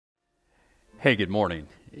Hey, good morning.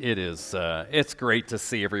 It's great to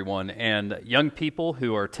see everyone, and young people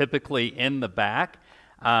who are typically in the back.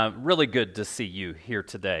 Really good to see you here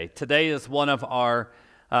today. Today is one of our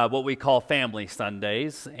what we call Family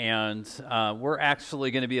Sundays, and we're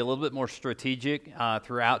actually going to be a little bit more strategic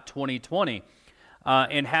throughout 2020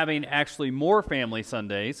 in having actually more Family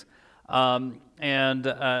Sundays. We're going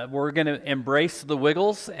to embrace the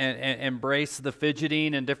wiggles and embrace the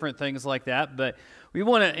fidgeting and different things like that. But we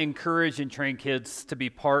want to encourage and train kids to be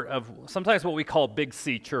part of sometimes what we call Big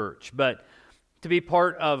C Church, but to be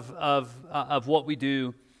part of what we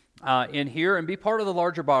do in here and be part of the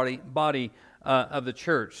larger body of the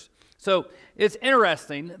church. So it's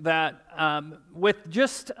interesting that with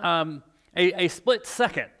just a split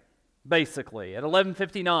second, basically, at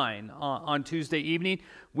 11:59 on Tuesday evening,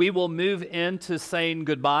 we will move into saying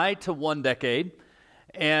goodbye to one decade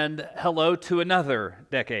and hello to another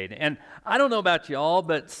decade. And I don't know about y'all,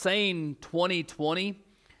 but saying 2020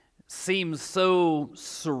 seems so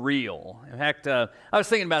surreal. In fact, I was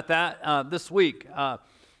thinking about that this week.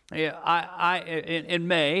 In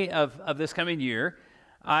May of this coming year,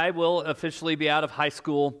 I will officially be out of high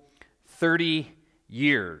school 30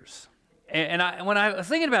 years. When I was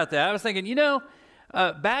thinking about that, I was thinking,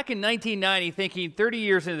 back in 1990, thinking 30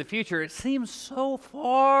 years into the future, it seems so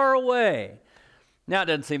far away. Now it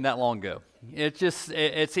doesn't seem that long ago.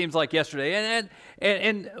 It seems like yesterday.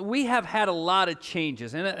 And we have had a lot of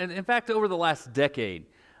changes. And in fact, over the last decade,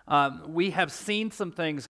 we have seen some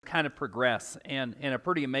things kind of progress in a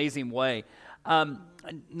pretty amazing way.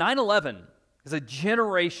 9/11 is a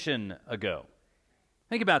generation ago.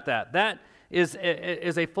 Think about that. That is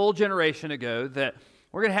a full generation ago that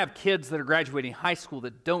we're going to have kids that are graduating high school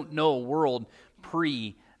that don't know a world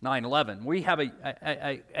pre-9/11. We have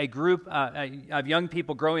a group of young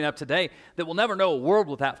people growing up today that will never know a world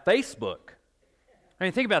without Facebook. I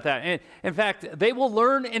mean, think about that. And in fact, they will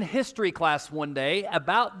learn in history class one day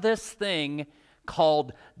about this thing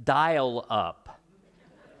called dial-up.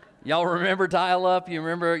 Y'all remember dial-up? You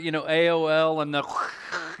remember, AOL and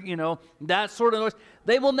the, that sort of noise?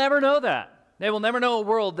 They will never know that. They will never know a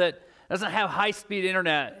world that doesn't have high-speed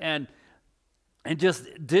internet and just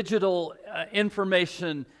digital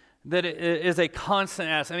information that is a constant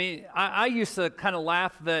asset. I mean, I used to kind of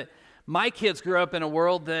laugh that my kids grew up in a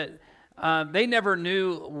world that they never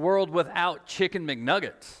knew a world without chicken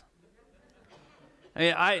McNuggets. I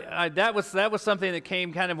mean, that was something that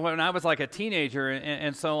came kind of when I was like a teenager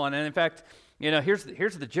and so on. And in fact, here's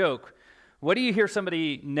the joke. What do you hear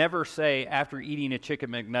somebody never say after eating a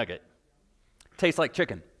chicken McNugget? Tastes like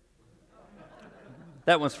chicken.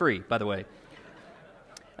 That one's free, by the way.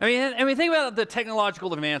 I mean, think about the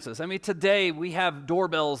technological advances. I mean, today we have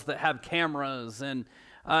doorbells that have cameras, and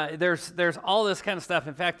there's all this kind of stuff.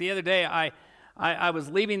 In fact, the other day I was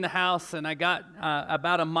leaving the house, and I got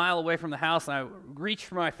about a mile away from the house, and I reached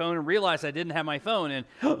for my phone and realized I didn't have my phone, and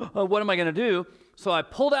what am I going to do? So I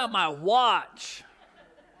pulled out my watch,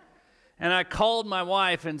 and I called my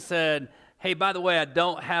wife and said, "Hey, by the way, I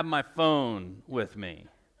don't have my phone with me."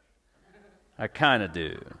 I kind of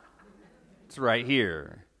do. It's right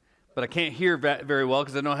here. But I can't hear very well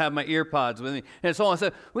because I don't have my ear pods with me, and so on.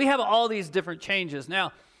 So we have all these different changes.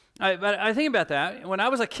 Now, but I think about that. When I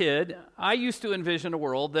was a kid, I used to envision a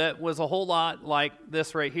world that was a whole lot like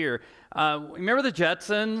this right here. Remember the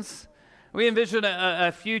Jetsons? We envisioned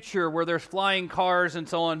a future where there's flying cars and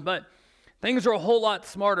so on, but things are a whole lot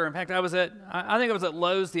smarter. In fact, I think I was at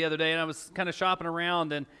Lowe's the other day, and I was kind of shopping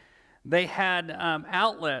around, and they had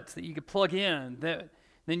outlets that you could plug in that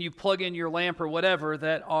then you plug in your lamp or whatever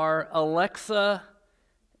that are Alexa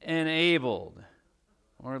enabled,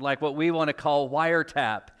 or like what we want to call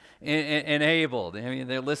wiretap enabled. I mean,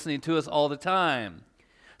 they're listening to us all the time.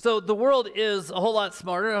 So the world is a whole lot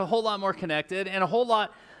smarter, a whole lot more connected, and a whole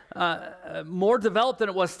lot more developed than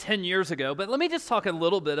it was 10 years ago. But let me just talk a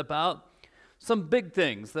little bit about some big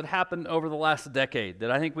things that happened over the last decade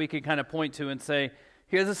that I think we could kind of point to and say,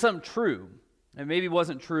 here's something true, and maybe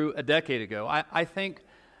wasn't true a decade ago. I think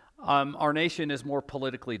our nation is more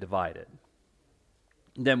politically divided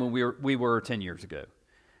than when we were 10 years ago.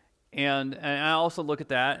 And I also look at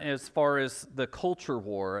that as far as the culture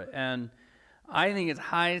war, and I think it's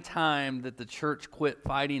high time that the church quit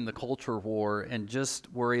fighting the culture war and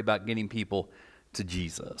just worry about getting people to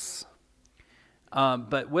Jesus.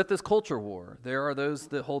 But with this culture war, there are those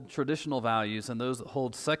that hold traditional values and those that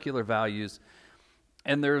hold secular values,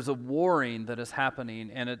 and there's a warring that is happening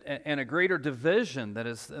and a greater division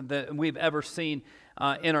that we've ever seen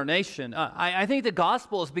in our nation. I think the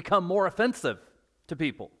gospel has become more offensive to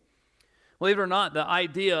people. Believe it or not, the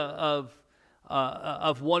idea of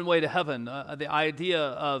one way to heaven, the idea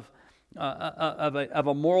of of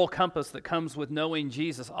a moral compass that comes with knowing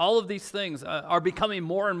Jesus. All of these things are becoming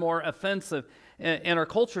more and more offensive in our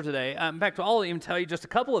culture today. In fact, I'll even tell you just a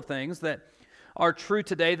couple of things that are true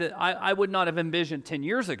today that I would not have envisioned 10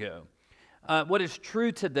 years ago. What is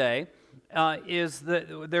true today is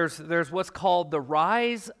that there's what's called the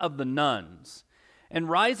rise of the nuns. And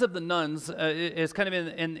rise of the nuns is kind of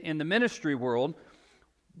in the ministry world,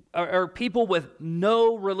 are people with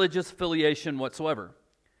no religious affiliation whatsoever.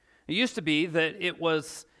 It used to be that it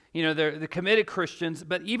was, the committed Christians,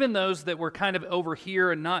 but even those that were kind of over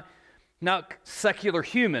here and not secular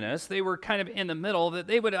humanists, they were kind of in the middle, that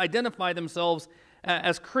they would identify themselves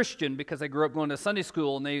as Christian because they grew up going to Sunday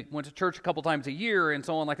school and they went to church a couple times a year and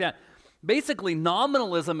so on like that. Basically,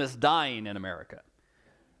 nominalism is dying in America,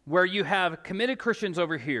 where you have committed Christians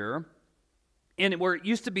over here, and where it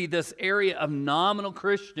used to be this area of nominal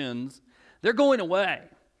Christians, they're going away.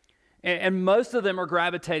 And most of them are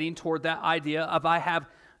gravitating toward that idea of I have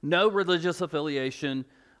no religious affiliation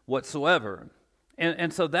whatsoever.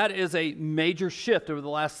 And so that is a major shift over the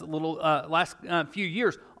last few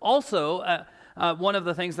years. Also, one of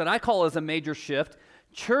the things that I call as a major shift,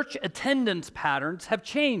 church attendance patterns have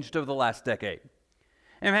changed over the last decade.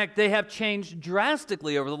 In fact, they have changed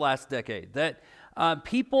drastically over the last decade. That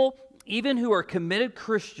people, even who are committed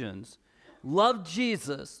Christians, love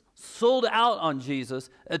Jesus, sold out on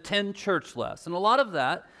Jesus, attend church less. And a lot of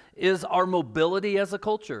that is our mobility as a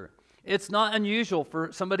culture. It's not unusual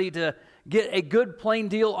for somebody to get a good plain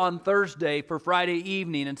deal on Thursday for Friday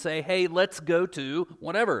evening and say, hey, let's go to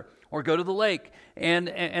whatever, or go to the lake. And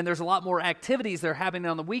there's a lot more activities that are happening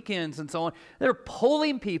on the weekends and so on. They're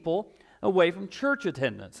pulling people away from church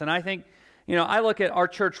attendance. And I think, I look at our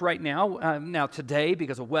church right now today,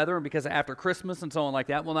 because of weather and because of after Christmas and so on like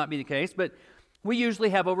that, will not be the case, but we usually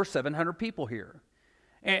have over 700 people here.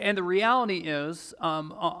 And the reality is,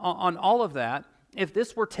 on all of that, if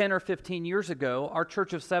this were 10 or 15 years ago, our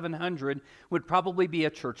church of 700 would probably be a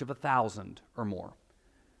church of 1,000 or more.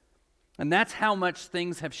 And that's how much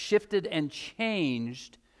things have shifted and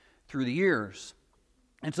changed through the years.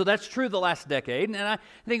 And so that's true the last decade. And I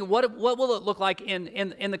think, what will it look like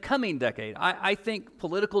in the coming decade? I think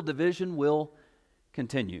political division will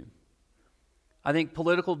continue. I think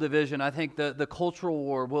political division, I think the cultural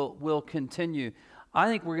war will continue. I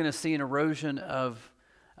think we're going to see an erosion of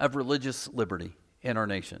religious liberty in our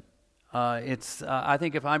nation. I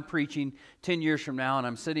think if I'm preaching 10 years from now and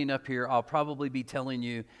I'm sitting up here, I'll probably be telling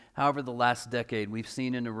you, however, the last decade we've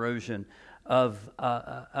seen an erosion of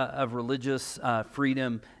religious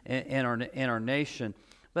freedom in our nation.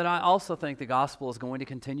 But I also think the gospel is going to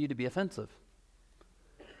continue to be offensive.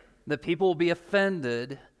 That people will be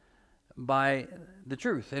offended by the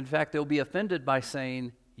truth. In fact, they'll be offended by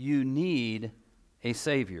saying, you need a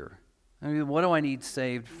Savior. I mean, what do I need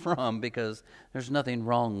saved from? Because there's nothing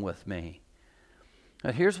wrong with me.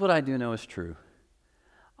 But here's what I do know is true.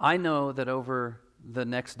 I know that over the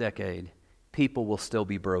next decade, people will still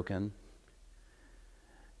be broken.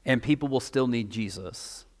 And people will still need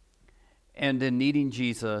Jesus. And in needing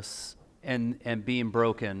Jesus and being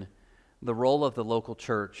broken, the role of the local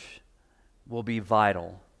church will be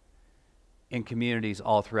vital in communities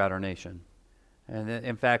all throughout our nation. And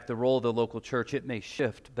in fact, the role of the local church, it may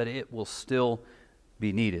shift, but it will still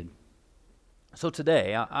be needed. So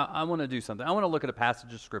today, I want to do something. I want to look at a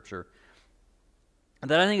passage of Scripture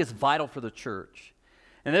that I think is vital for the church.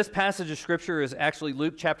 And this passage of Scripture is actually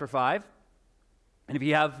Luke chapter 5. And if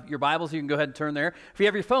you have your Bibles, you can go ahead and turn there. If you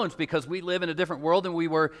have your phones, because we live in a different world than we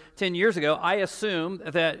were 10 years ago, I assume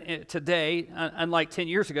that today, unlike 10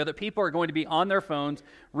 years ago, that people are going to be on their phones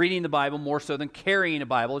reading the Bible more so than carrying a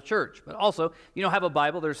Bible to church. But also, if you don't have a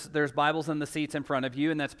Bible, there's Bibles in the seats in front of you,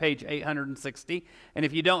 and that's page 860. And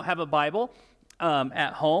if you don't have a Bible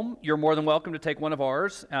at home, you're more than welcome to take one of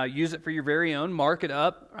ours, use it for your very own, mark it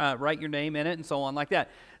up, write your name in it, and so on like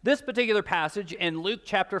that. This particular passage in Luke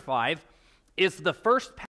chapter 5 is the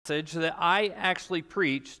first passage that I actually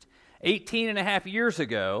preached 18 and a half years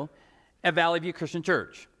ago at Valley View Christian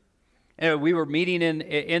Church. We were meeting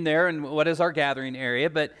in there in what is our gathering area,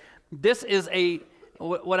 but this is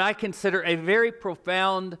what I consider a very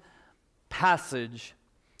profound passage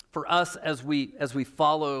for us as we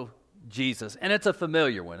follow Jesus. And it's a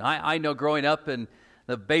familiar one. I know growing up in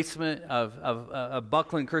the basement of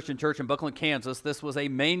Buckland Christian Church in Buckland, Kansas, this was a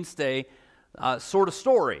mainstay sort of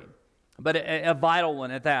story, but a vital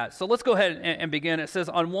one at that. So let's go ahead and begin. It says,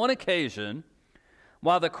 on one occasion,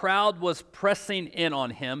 while the crowd was pressing in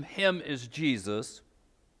on him is Jesus,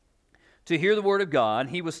 to hear the word of God,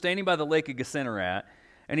 he was standing by the lake of Gennesaret,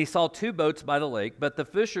 and he saw two boats by the lake, but the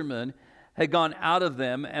fishermen had gone out of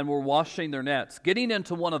them and were washing their nets. Getting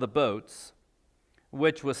into one of the boats,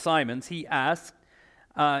 which was Simon's, he asked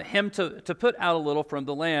him to put out a little from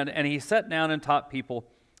the land, and he sat down and taught people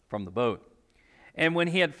from the boat. And when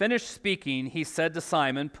he had finished speaking, he said to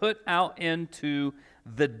Simon, "Put out into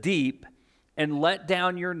the deep and let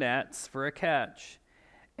down your nets for a catch."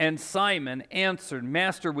 And Simon answered,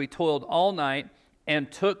 "Master, we toiled all night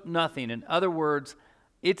and took nothing." In other words,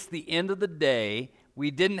 it's the end of the day.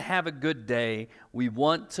 We didn't have a good day. We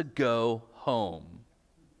want to go home.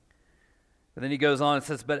 But then he goes on and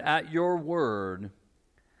says, "But at your word,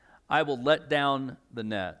 I will let down the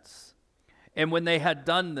nets." And when they had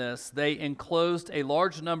done this, they enclosed a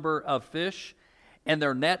large number of fish, and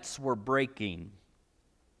their nets were breaking.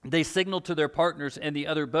 They signaled to their partners in the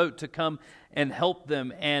other boat to come and help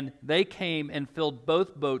them, and they came and filled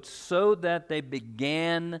both boats so that they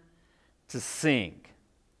began to sink.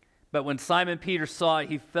 But when Simon Peter saw it,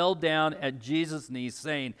 he fell down at Jesus' knees,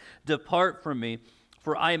 saying, "Depart from me,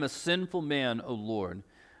 for I am a sinful man, O Lord."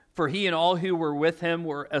 For he and all who were with him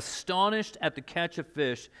were astonished at the catch of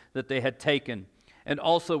fish that they had taken. And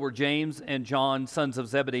also were James and John, sons of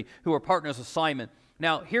Zebedee, who were partners of Simon.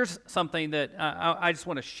 Now, here's something that I just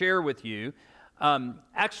want to share with you.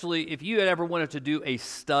 Actually, if you had ever wanted to do a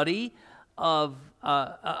study of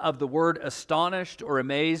the word astonished or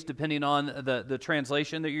amazed, depending on the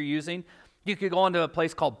translation that you're using, you could go onto a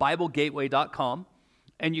place called BibleGateway.com.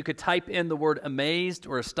 And you could type in the word amazed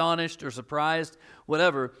or astonished or surprised,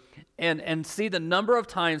 whatever, and see the number of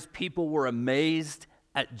times people were amazed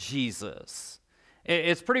at Jesus.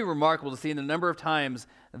 It's pretty remarkable to see the number of times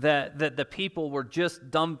that the people were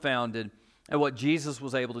just dumbfounded at what Jesus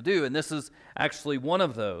was able to do. And this is actually one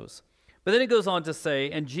of those. But then it goes on to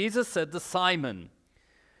say, "And Jesus said to Simon,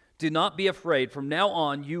 'Do not be afraid. From now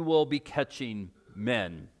on you will be catching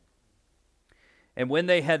men.' And when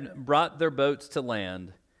they had brought their boats to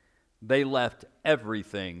land, they left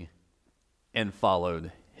everything and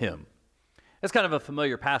followed him." It's kind of a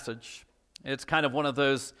familiar passage. It's kind of one of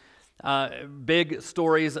those big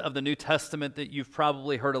stories of the New Testament that you've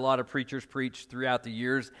probably heard a lot of preachers preach throughout the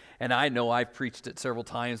years, and I know I've preached it several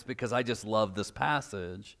times because I just love this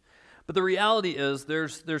passage. But the reality is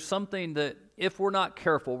there's something that if we're not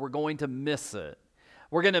careful, we're going to miss it.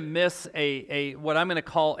 We're going to miss what I'm going to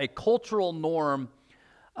call a cultural norm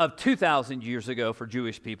of 2,000 years ago for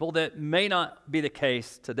Jewish people that may not be the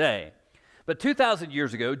case today. But 2,000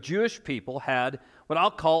 years ago, Jewish people had what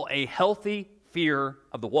I'll call a healthy fear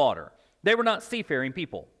of the water. They were not seafaring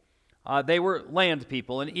people. They were land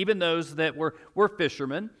people, and even those that were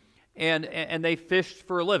fishermen and they fished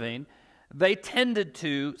for a living, they tended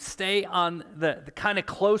to stay on the kind of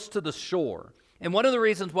close to the shore. And one of the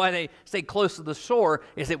reasons why they stayed close to the shore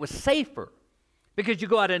is it was safer. Because you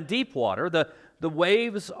go out in deep water, the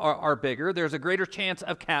waves are bigger. There's a greater chance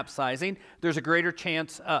of capsizing. There's a greater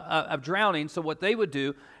chance of drowning. So what they would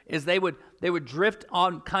do is they would drift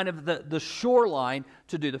on kind of the shoreline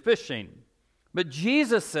to do the fishing. But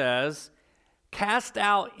Jesus says, cast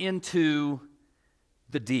out into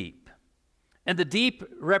the deep. And the deep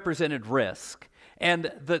represented risk.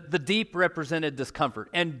 And the deep represented discomfort.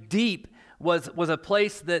 And deep was a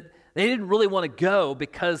place that they didn't really want to go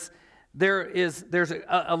because there's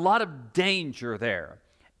a lot of danger there.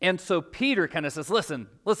 And so Peter kind of says, listen,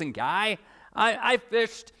 guy, I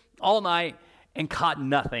fished all night and caught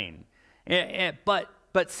nothing.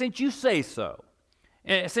 But since you say so,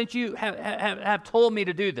 since you have told me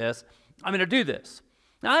to do this, I'm going to do this.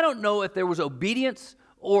 Now, I don't know if there was obedience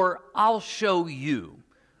or I'll show you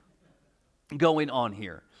going on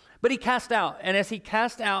here. But he cast out, and as he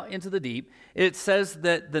cast out into the deep, it says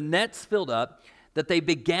that the nets filled up, that they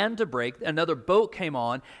began to break. Another boat came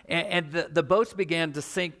on, and the boats began to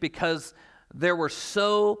sink because there were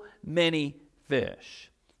so many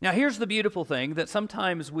fish. Now, here's the beautiful thing that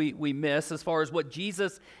sometimes we miss as far as what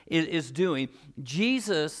Jesus is doing.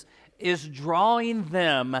 Jesus is drawing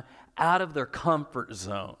them out of their comfort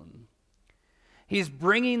zone. He's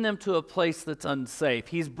bringing them to a place that's unsafe.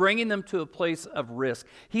 He's bringing them to a place of risk.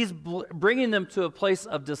 He's bringing them to a place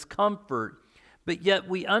of discomfort. But yet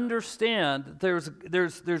we understand there's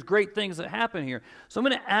great things that happen here. So I'm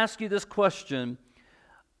going to ask you this question.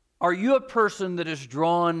 Are you a person that is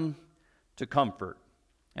drawn to comfort?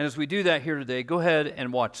 And as we do that here today, go ahead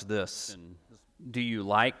and watch this. Do you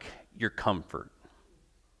like your comfort?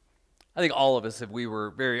 I think all of us, if we were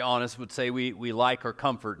very honest, would say we like our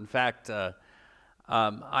comfort. In fact,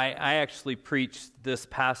 I actually preached this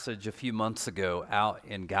passage a few months ago out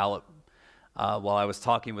in Gallup while I was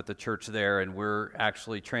talking with the church there, and we're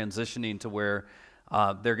actually transitioning to where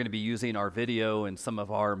They're going to be using our video and some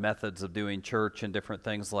of our methods of doing church and different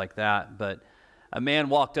things like that. But a man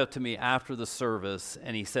walked up to me after the service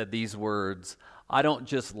and he said these words, "I don't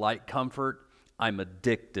just like comfort, I'm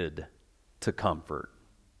addicted to comfort."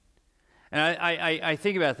 And I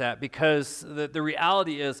think about that because the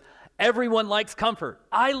reality is everyone likes comfort.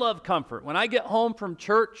 I love comfort. When I get home from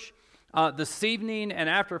church this evening and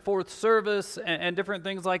after fourth service and different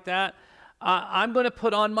things like that, I'm going to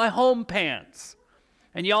put on my home pants.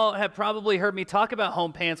 And y'all have probably heard me talk about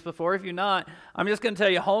home pants before. If you're not, I'm just going to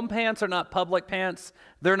tell you, home pants are not public pants.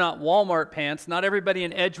 They're not Walmart pants. Not everybody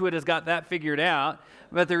in Edgewood has got that figured out.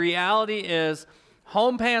 But the reality is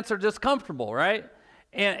home pants are just comfortable, right?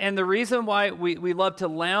 And the reason why we love to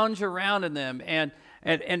lounge around in them, and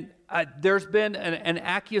there's been an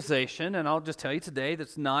accusation, and I'll just tell you today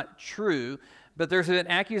that's not true, but there's an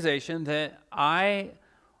accusation that I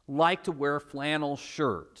like to wear flannel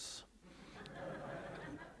shirts.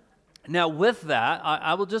 Now, with that,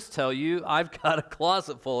 I will just tell you, I've got a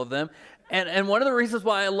closet full of them. And one of the reasons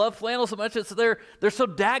why I love flannel so much is they're so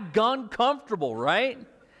daggone comfortable, right?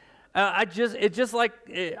 I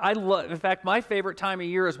love, in fact, my favorite time of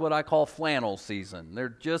year is what I call flannel season. They're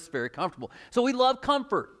just very comfortable. So we love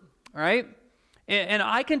comfort, right? And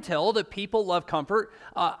I can tell that people love comfort.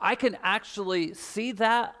 I can actually see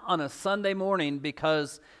that on a Sunday morning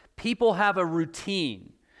because people have a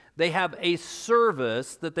routine. They have a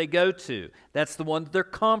service that they go to. That's the one that they're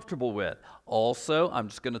comfortable with. Also, I'm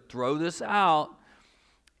just going to throw this out.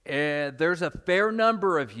 There's a fair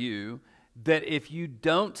number of you that if you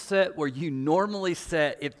don't sit where you normally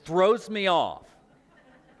sit, it throws me off.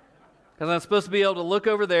 Because I'm supposed to be able to look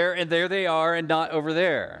over there, and there they are, and not over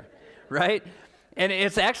there, right? And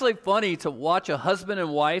it's actually funny to watch a husband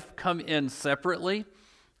and wife come in separately.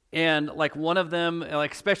 And like one of them,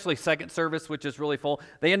 like especially second service, which is really full,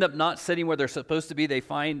 they end up not sitting where they're supposed to be.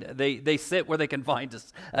 They sit where they can find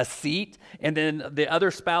a seat, and then the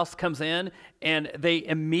other spouse comes in, and they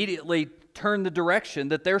immediately turn the direction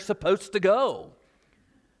that they're supposed to go,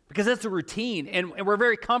 because it's a routine, and we're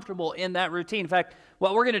very comfortable in that routine. In fact,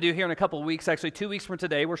 what we're going to do here in a couple of weeks, actually 2 weeks from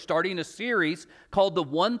today, we're starting a series called "The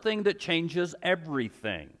One Thing That Changes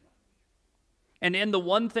Everything." And in the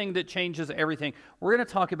one thing that changes everything, we're going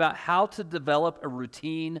to talk about how to develop a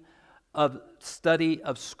routine of study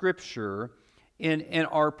of Scripture in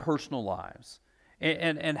our personal lives,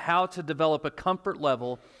 and how to develop a comfort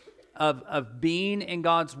level of being in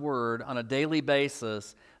God's Word on a daily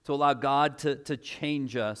basis to allow God to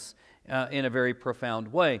change us in a very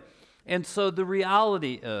profound way. And so the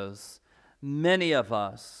reality is, many of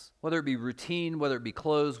us, whether it be routine, whether it be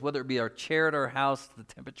clothes, whether it be our chair at our house, the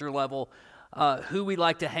temperature level, who we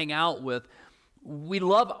like to hang out with, we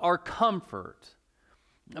love our comfort.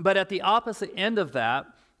 But at the opposite end of that,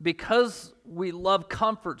 because we love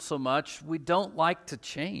comfort so much, we don't like to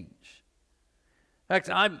change. In fact,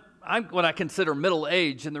 I'm what I consider middle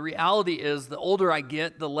age, and the reality is the older I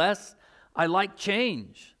get, the less I like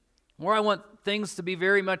change. More I want things to be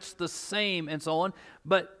very much the same and so on.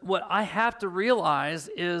 But what I have to realize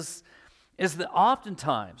is that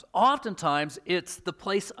oftentimes it's the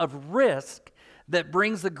place of risk that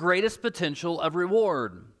brings the greatest potential of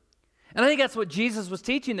reward. And I think that's what Jesus was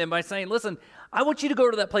teaching them by saying, listen, I want you to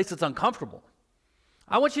go to that place that's uncomfortable.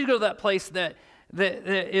 I want you to go to that place that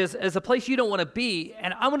is a place you don't want to be,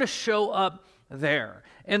 and I want to show up there.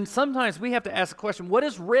 And sometimes we have to ask the question, what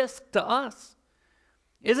is risk to us?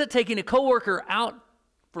 Is it taking a coworker out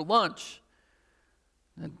for lunch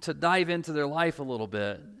and to dive into their life a little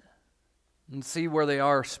bit and see where they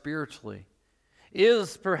are spiritually?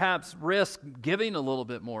 Is perhaps risk giving a little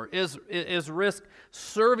bit more? Is risk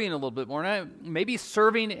serving a little bit more? And maybe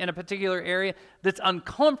serving in a particular area that's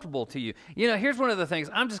uncomfortable to you. You know, here's one of the things.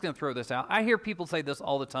 I'm just going to throw this out. I hear people say this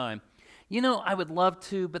all the time. You know, I would love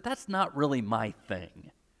to, but that's not really my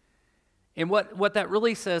thing. And what that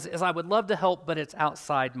really says is I would love to help, but it's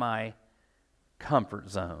outside my comfort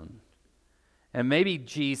zone. And maybe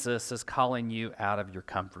Jesus is calling you out of your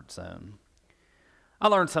comfort zone. I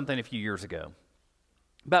learned something a few years ago.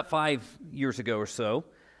 About 5 years ago or so,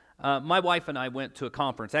 my wife and I went to a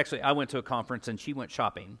conference. Actually, I went to a conference and she went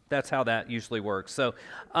shopping. That's how that usually works. So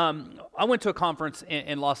I went to a conference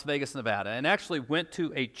in Las Vegas, Nevada, and actually went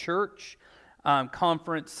to a church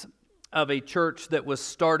conference of a church that was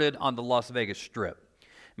started on the Las Vegas Strip. I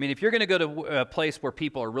mean, if you're going to go to a place where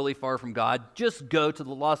people are really far from God, just go to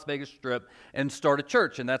the Las Vegas Strip and start a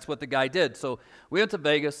church, and that's what the guy did. So we went to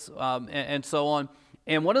Vegas and so on.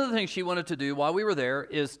 And one of the things she wanted to do while we were there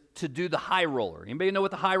is to do the high roller. Anybody know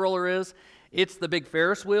what the high roller is? It's the big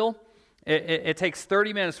Ferris wheel. It takes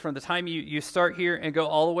 30 minutes from the time you start here and go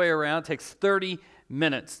all the way around. It takes 30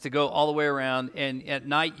 minutes to go all the way around, and at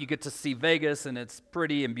night you get to see Vegas, and it's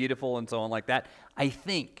pretty and beautiful and so on like that, I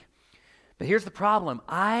think. But here's the problem.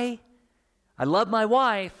 I love my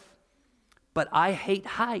wife, but I hate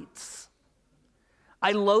heights.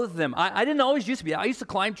 I loathe them. I didn't always used to be. I used to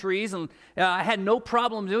climb trees, and I had no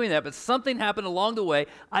problem doing that, but something happened along the way.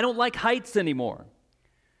 I don't like heights anymore.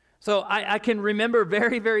 So I can remember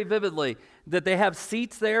very, very vividly that they have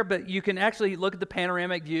seats there, but you can actually look at the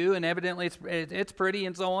panoramic view, and evidently it's pretty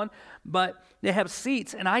and so on, but they have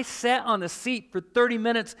seats, and I sat on the seat for 30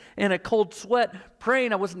 minutes in a cold sweat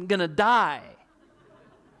praying I wasn't going to die.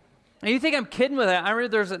 And you think I'm kidding with that? I remember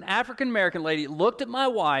there's an African-American lady looked at my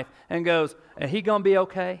wife and goes, "Is he going to be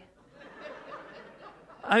okay?"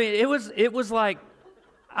 I mean, it was like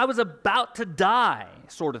I was about to die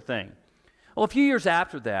sort of thing. Well, a few years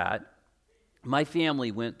after that, my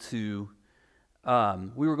family went to,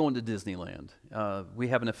 we were going to Disneyland. We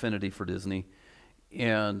have an affinity for Disney.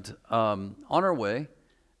 And on our way,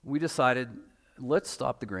 we decided, let's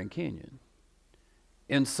stop the Grand Canyon.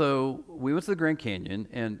 And so we went to the Grand Canyon,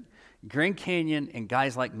 and Grand Canyon and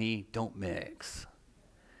guys like me don't mix.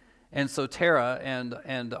 And so Tara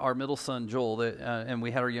and our middle son Joel, and we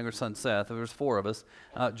had our younger son Seth. There was 4 of us.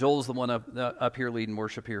 Joel's the one up here leading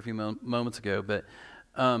worship here a few moments ago. But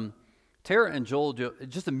Tara and Joel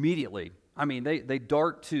just immediately, I mean, they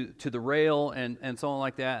dart to the rail and so on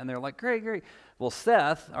like that, and they're like, great. Well,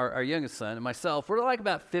 Seth, our youngest son, and myself, we're like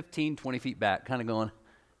about 15, 20 feet back, kind of going,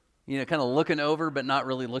 kind of looking over, but not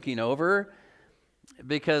really looking over,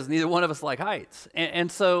 because neither one of us like heights. And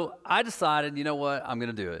so I decided, you know what, I'm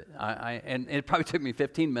going to do it. And it probably took me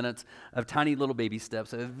 15 minutes of tiny little baby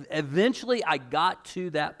steps. Eventually, I got to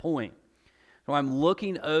that point. So I'm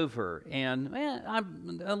looking over, and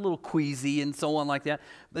I'm a little queasy and so on like that.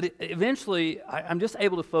 But eventually, I'm just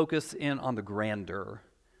able to focus in on the grandeur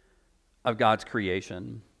of God's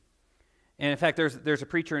creation. And in fact, there's a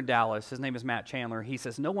preacher in Dallas. His name is Matt Chandler. He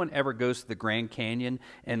says, no one ever goes to the Grand Canyon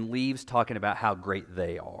and leaves talking about how great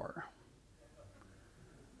they are.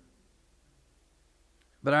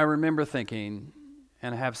 But I remember thinking,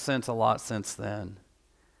 and have since a lot since then,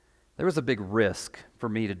 there was a big risk for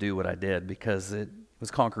me to do what I did because it was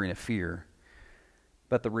conquering a fear.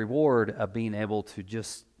 But the reward of being able to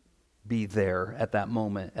just be there at that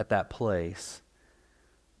moment, at that place,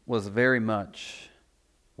 was very much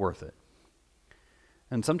worth it.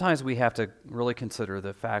 And sometimes we have to really consider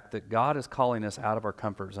the fact that God is calling us out of our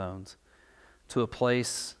comfort zones to a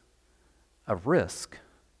place of risk.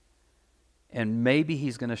 And maybe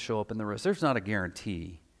he's going to show up in the risk. There's not a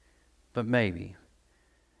guarantee, but maybe.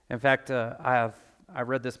 In fact, I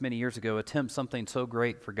read this many years ago, attempt something so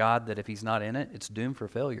great for God that if he's not in it, it's doomed for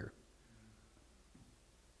failure.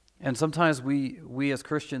 And sometimes we as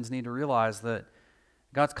Christians need to realize that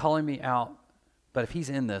God's calling me out, but if he's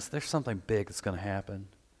in this, there's something big that's going to happen.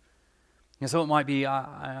 And so it might be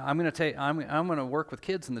I'm going to work with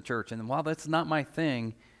kids in the church, and while that's not my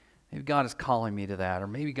thing, maybe God is calling me to that, or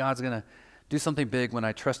maybe God's going to do something big when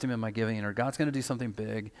I trust him in my giving, or God's going to do something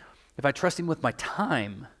big if I trust him with my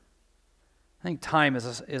time. I think time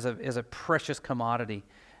is a precious commodity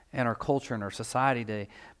in our culture and our society today.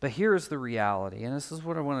 But here's the reality, and this is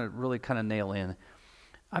what I want to really kind of nail in.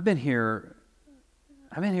 I've been here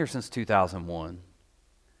since 2001.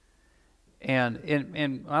 And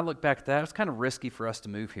when I look back at that, it was kind of risky for us to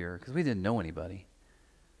move here because we didn't know anybody.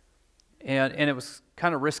 And it was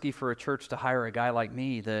kind of risky for a church to hire a guy like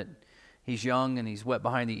me that he's young and he's wet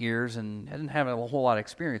behind the ears and didn't have a whole lot of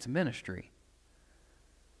experience in ministry.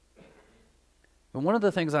 But one of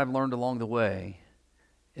the things I've learned along the way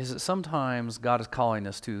is that sometimes God is calling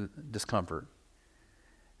us to discomfort.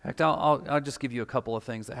 In fact, I'll just give you a couple of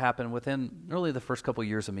things that happened within really the first couple of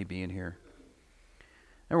years of me being here.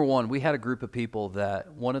 Number one, we had a group of people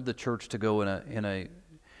that wanted the church to go in a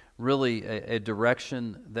really a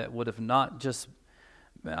direction that would have not just,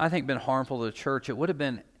 I think, been harmful to the church. It would have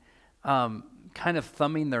been kind of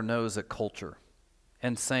thumbing their nose at culture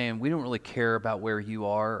and saying, we don't really care about where you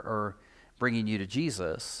are or bringing you to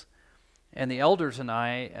Jesus. And the elders and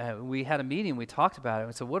I, we had a meeting, we talked about it,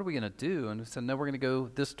 we said, what are we going to do? And we said, no, we're going to go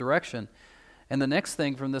this direction. And the next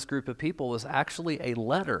thing from this group of people was actually a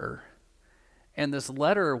letter. And this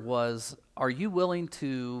letter was, are you willing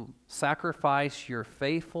to sacrifice your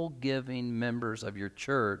faithful giving members of your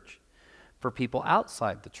church for people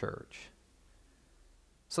outside the church?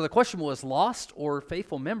 So the question was lost or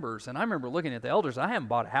faithful members. And I remember looking at the elders, I haven't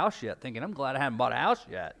bought a house yet, thinking, I'm glad I haven't bought a house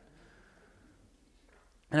yet.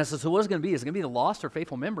 And I said, so what's it going to be? Is it going to be the lost or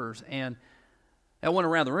faithful members? And I went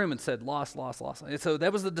around the room and said, lost. And so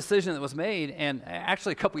that was the decision that was made. And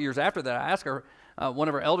actually, a couple years after that, I asked one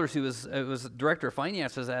of our elders who was director of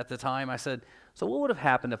finances at the time, I said, so what would have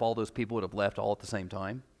happened if all those people would have left all at the same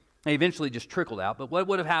time? They eventually just trickled out, but what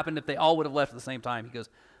would have happened if they all would have left at the same time? He goes,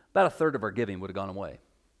 about a third of our giving would have gone away.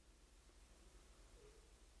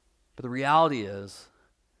 But the reality is,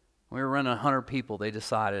 when we were running 100 people, they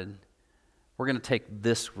decided, we're going to take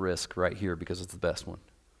this risk right here because it's the best one.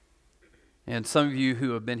 And some of you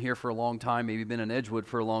who have been here for a long time, maybe been in Edgewood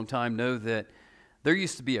for a long time, know that there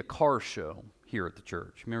used to be a car show here at the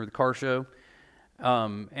church. Remember the car show?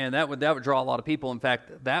 And that would draw a lot of people. In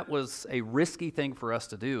fact, that was a risky thing for us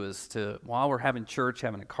to do, is to, while we're having church,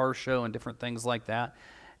 having a car show and different things like that.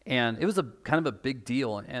 And it was a kind of a big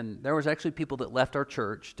deal. And there was actually people that left our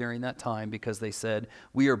church during that time because they said,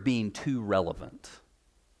 we are being too relevant.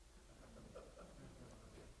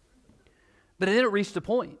 But it had reached a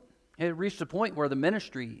point. It had reached a point where the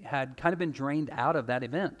ministry had kind of been drained out of that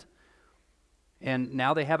event. And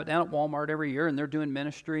now they have it down at Walmart every year, and they're doing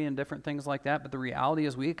ministry and different things like that. But the reality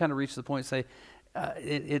is, we had kind of reached the point to say,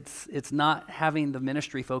 it's not having the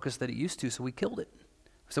ministry focus that it used to, so we killed it.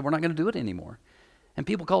 We said, we're not going to do it anymore. And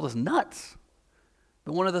people called us nuts.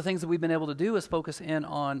 But one of the things that we've been able to do is focus in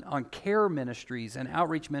on care ministries and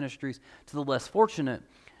outreach ministries to the less fortunate,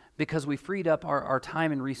 because we freed up our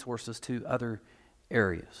time and resources to other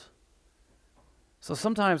areas. So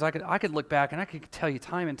sometimes I could look back and I could tell you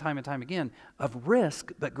time and time and time again of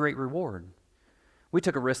risk but great reward. We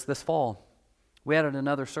took a risk this fall. We added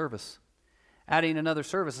another service. Adding another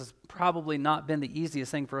service has probably not been the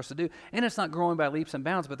easiest thing for us to do, and it's not growing by leaps and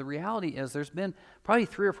bounds, but the reality is there's been probably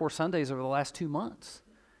 3 or 4 Sundays over the last 2 months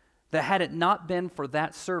that had it not been for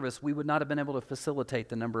that service, we would not have been able to facilitate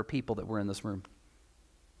the number of people that were in this room.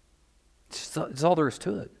 It's all there is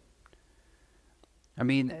to it. I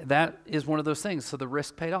mean, that is one of those things. So the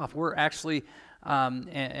risk paid off. We're actually,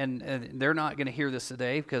 and they're not going to hear this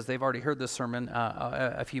today because they've already heard this sermon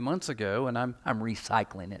a few months ago, and I'm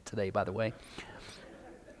recycling it today, by the way.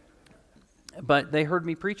 But they heard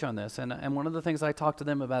me preach on this, and one of the things I talked to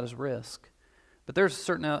them about is risk. But there's a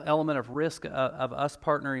certain element of risk of us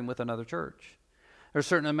partnering with another church. There's a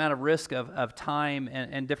certain amount of risk of time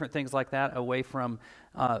and different things like that away from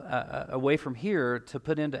here to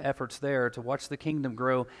put into efforts there to watch the kingdom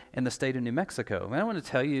grow in the state of New Mexico. And I want to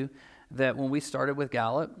tell you that when we started with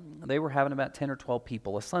Gallup, they were having about 10 or 12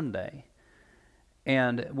 people a Sunday.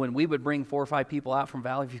 And when we would bring 4 or 5 people out from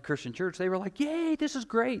Valley View Christian Church, they were like, yay, this is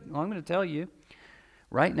great. Well, I'm going to tell you,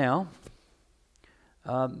 right now,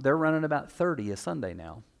 they're running about 30 a Sunday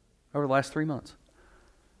now over the last 3 months.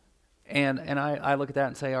 And I look at that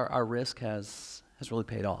and say our risk has really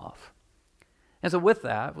paid off. And so with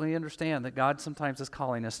that, we understand that God sometimes is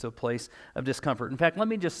calling us to a place of discomfort. In fact, let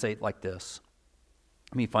me just say it like this.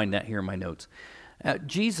 Let me find that here in my notes.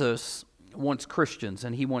 Jesus wants Christians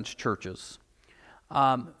and he wants churches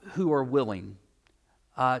who are willing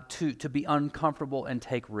to be uncomfortable and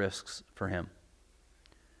take risks for him.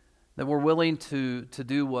 That we're willing to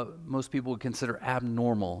do what most people would consider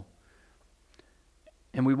abnormal.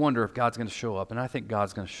 And we wonder if God's going to show up, and I think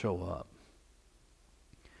God's going to show up.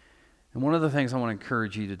 And one of the things I want to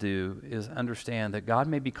encourage you to do is understand that God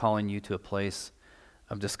may be calling you to a place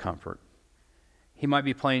of discomfort. He might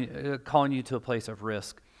be calling you to a place of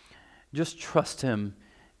risk. Just trust him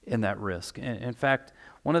in that risk. In fact,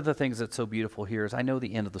 one of the things that's so beautiful here is I know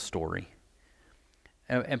the end of the story.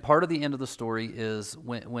 And part of the end of the story is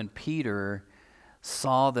when Peter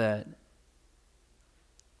saw that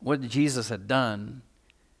what Jesus had done,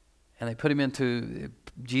 and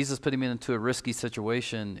Jesus put him into a risky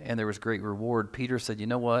situation, and there was great reward. Peter said, you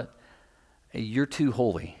know what? Hey, you're too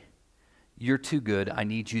holy. You're too good. I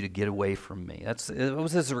need you to get away from me. It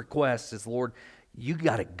was his request, is, Lord, you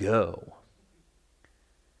got to go.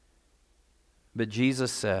 But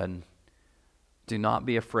Jesus said, do not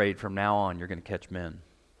be afraid. From now on, you're going to catch men.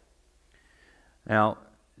 Now,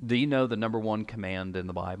 do you know the number one command in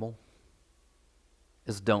the Bible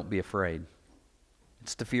is don't be afraid?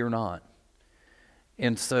 It's to fear not.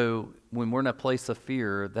 And so when we're in a place of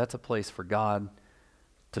fear, that's a place for God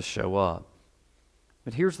to show up.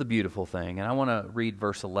 But here's the beautiful thing, and I want to read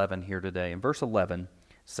verse 11 here today. And verse 11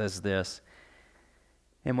 says this,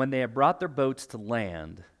 and when they had brought their boats to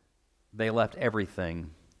land, they left everything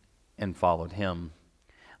and followed him.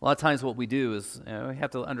 A lot of times what we do is we have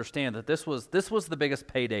to understand that this was the biggest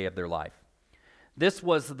payday of their life. This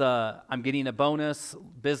was I'm getting a bonus,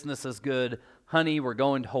 business is good, honey, we're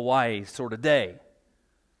going to Hawaii sort of day.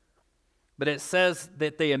 But it says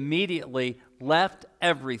that they immediately left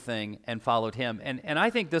everything and followed him. And I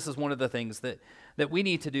think this is one of the things that we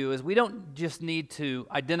need to do is we don't just need to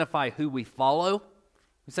identify who we follow.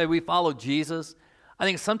 We say we follow Jesus. I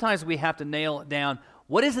think sometimes we have to nail it down.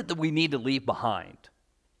 What is it that we need to leave behind?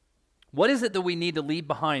 What is it that we need to leave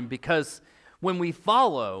behind? Because when we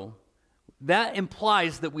follow, that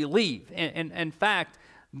implies that we leave. And in fact,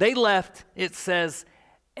 they left, it says,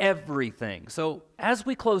 everything. So as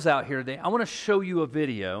we close out here today, I want to show you a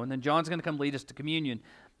video, and then John's going to come lead us to communion.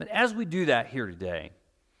 But as we do that here today,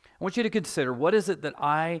 I want you to consider, what is it that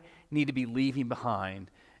I need to be leaving behind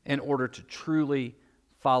in order to truly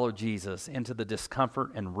follow Jesus into the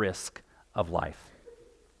discomfort and risk of life?